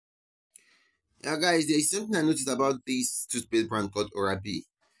Yeah, guys, there is something I noticed about this toothpaste brand called Oral-B.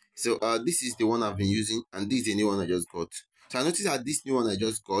 So, this is the one I've been using, and this is the new one I just got. So, I noticed that this new one I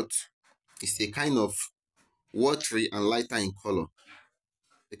just got is a kind of watery and lighter in color.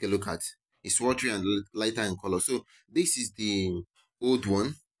 Take a look at. It's watery and lighter in color. So, this is the old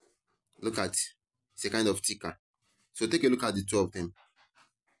one. Look at. It's a kind of thicker. So, take a look at the two of them.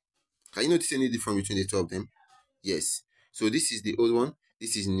 Can you notice any difference between the two of them? Yes. So this is the old one.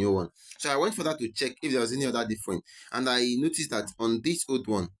 This is the new one. So I went for that to check if there was any other difference. And I noticed that on this old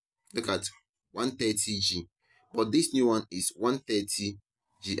one, look at 130G. But this new one is 130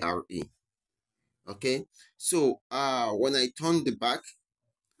 GRA. Okay. So when I turn the back,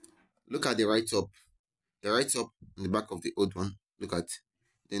 look at the right up. The right up on the back of the old one. Look at.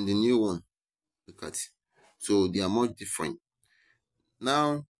 Then the new one. Look at. So they are much different.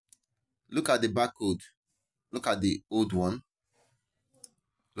 Now look at the barcode. Look at the old one.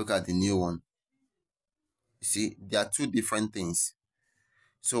 Look at the new one. You see, they are two different things.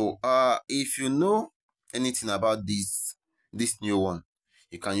 So if you know anything about this new one,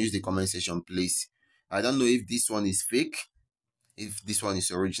 you can use the comment section, please. I don't know if this one is fake, if this one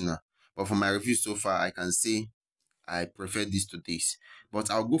is original, but from my review so far, I can say I prefer this to this.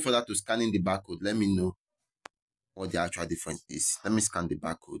 But I'll go further to scanning the barcode. Let me know what the actual difference is. Let me scan the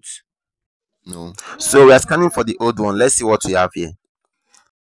barcodes. No. So we are scanning for the old one. Let's see what we have here.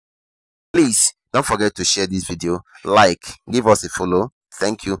 Please don't forget to share this video, like, give us a follow.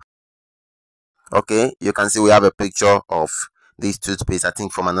 Thank you. Okay, you can see we have a picture of this toothpaste, I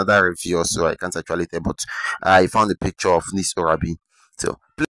think from another review, so I can't actually tell, but I found a picture of this Oral-B. So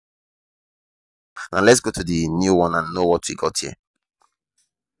now let's go to the new one and know what we got here.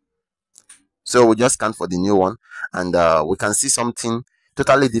 So we just scan for the new one, and we can see something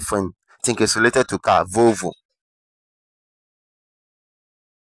totally different. I think it's related to car, Volvo.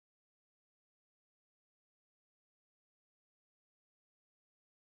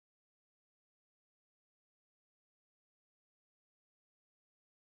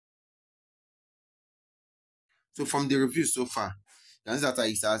 So from the review so far, you can see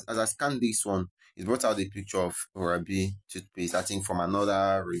that as I scanned this one, it brought out the picture of Oral-B toothpaste, I think from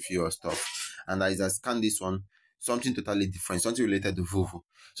another review or stuff. And as I scanned this one, something totally different, something related to Volvo.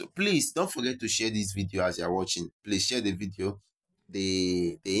 So please don't forget to share this video as you're watching. Please share the video.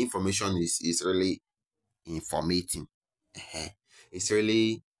 The information is really informating. It's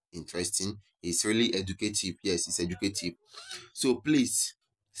really interesting. It's really educative. Yes, it's educative. So please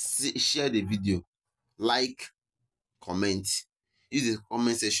share the video, like, comment, use the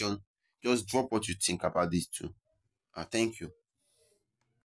comment section, just drop what you think about these two. Thank you.